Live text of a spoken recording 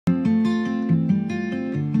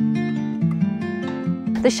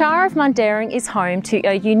The Shire of Mundaring is home to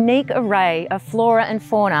a unique array of flora and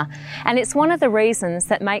fauna, and it's one of the reasons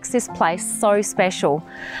that makes this place so special.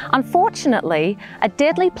 Unfortunately, a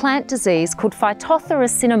deadly plant disease called Phytophthora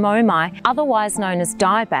Dieback, otherwise known as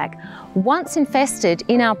dieback, once infested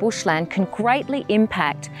in our bushland can greatly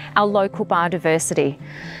impact our local biodiversity.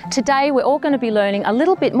 Today we're all going to be learning a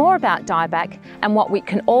little bit more about dieback and what we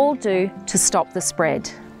can all do to stop the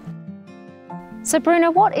spread. So Bruno,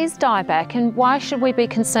 what is dieback and why should we be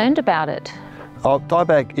concerned about it?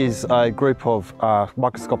 Dieback is a group of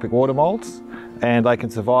microscopic water moulds, and they can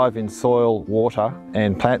survive in soil, water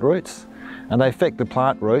and plant roots. And they affect the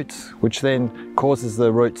plant roots, which then causes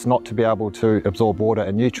the roots not to be able to absorb water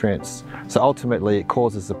and nutrients. So ultimately it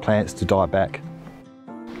causes the plants to die back.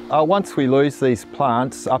 Once we lose these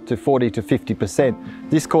plants up to 40 to 50%,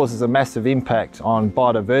 this causes a massive impact on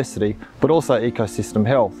biodiversity, but also ecosystem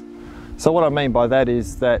health. So what I mean by that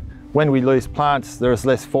is that when we lose plants, there is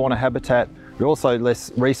less fauna habitat, but also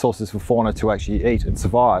less resources for fauna to actually eat and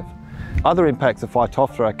survive. Other impacts of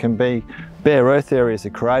Phytophthora can be bare earth areas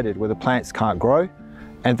are created where the plants can't grow,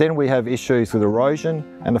 and then we have issues with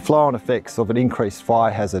erosion and the flow-on effects of an increased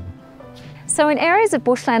fire hazard. So in areas of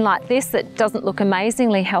bushland like this that doesn't look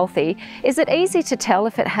amazingly healthy, is it easy to tell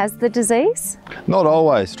if it has the disease? Not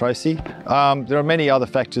always, Tracy. There are many other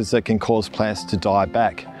factors that can cause plants to die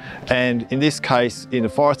back. And in this case, in a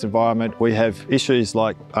forest environment, we have issues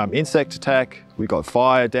like insect attack, we've got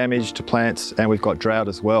fire damage to plants, and we've got drought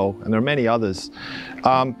as well, and there are many others.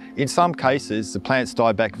 In some cases, the plants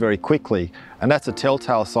die back very quickly, and that's a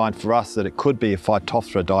telltale sign for us that it could be a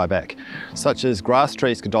Phytophthora dieback, such as grass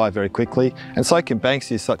trees can die very quickly, and so can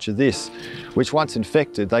banksias such as this, which once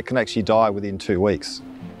infected, they can actually die within 2 weeks.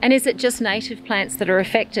 And is it just native plants that are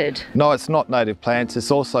affected? No, it's not native plants, it's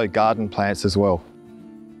also garden plants as well.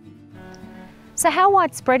 So how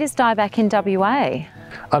widespread is dieback in WA?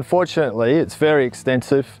 Unfortunately, it's very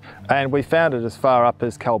extensive, and we found it as far up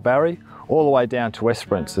as Kalbarri, all the way down to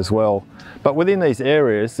Esperance as well. But within these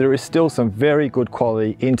areas, there is still some very good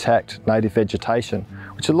quality intact native vegetation,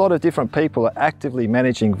 which a lot of different people are actively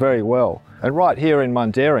managing very well. And right here in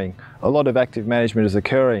Mundaring, a lot of active management is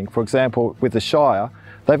occurring. For example, with the Shire,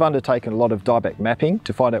 they've undertaken a lot of dieback mapping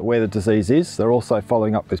to find out where the disease is. They're also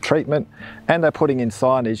following up with treatment, and they're putting in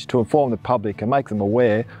signage to inform the public and make them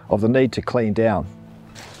aware of the need to clean down.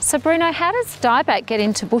 So Bruno, how does dieback get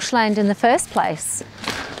into bushland in the first place?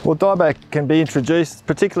 Well, dieback can be introduced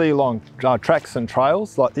particularly along tracks and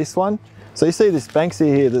trails like this one. So you see this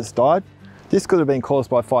banksia here that's died. This could have been caused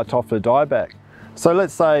by Phytophthora dieback. So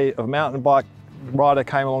let's say a mountain bike rider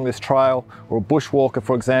came along this trail, or a bushwalker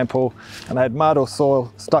for example, and they had mud or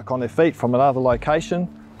soil stuck on their feet from another location.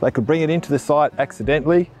 They could bring it into the site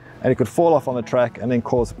accidentally, and it could fall off on the track and then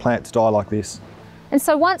cause a plant to die like this. And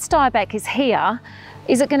so once dieback is here,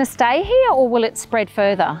 is it going to stay here or will it spread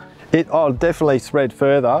further? It'll definitely spread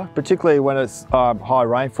further, particularly when it's high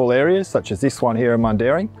rainfall areas, such as this one here in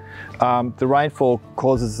Mundaring. The rainfall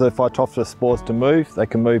causes the Phytophthora spores to move. They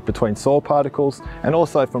can move between soil particles and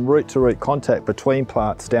also from root to root contact between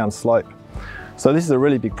plants down slope. So this is a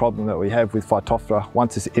really big problem that we have with Phytophthora.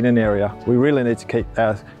 Once it's in an area, we really need to keep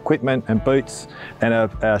our equipment and boots and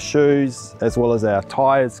our shoes as well as our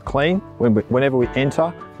tyres clean whenever we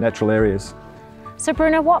enter natural areas. So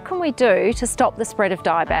Bruno, what can we do to stop the spread of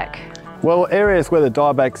dieback? Well, areas where the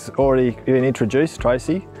dieback's already been introduced,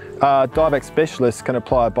 Tracy, dieback specialists can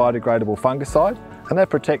apply a biodegradable fungicide, and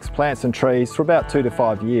that protects plants and trees for about 2 to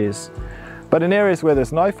 5 years. But in areas where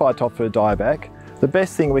there's no Phytophthora dieback, the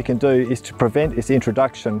best thing we can do is to prevent its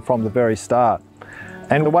introduction from the very start.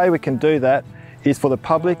 And the way we can do that is for the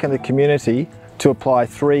public and the community to apply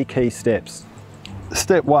 3 key steps.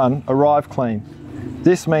 Step 1, arrive clean.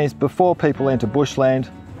 This means before people enter bushland,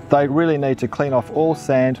 they really need to clean off all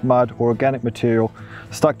sand, mud or organic material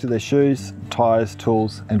stuck to their shoes, tyres,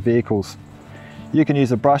 tools and vehicles. You can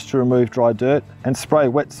use a brush to remove dry dirt and spray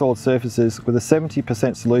wet soiled surfaces with a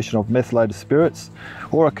 70% solution of methylated spirits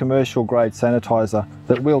or a commercial grade sanitizer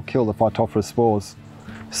that will kill the Phytophthora spores.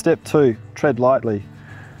 Step 2, tread lightly.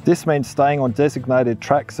 This means staying on designated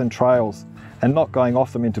tracks and trails and not going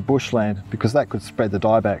off them into bushland because that could spread the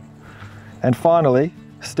dieback. And finally,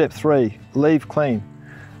 step 3, leave clean.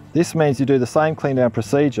 This means you do the same clean down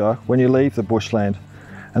procedure when you leave the bushland,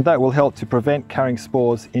 and that will help to prevent carrying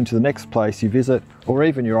spores into the next place you visit or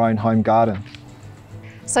even your own home garden.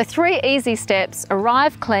 So 3 easy steps: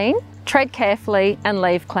 arrive clean, tread carefully and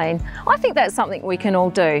leave clean. I think that's something we can all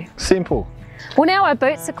do. Simple. Well, now our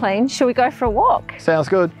boots are clean, shall we go for a walk? Sounds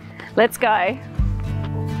good. Let's go.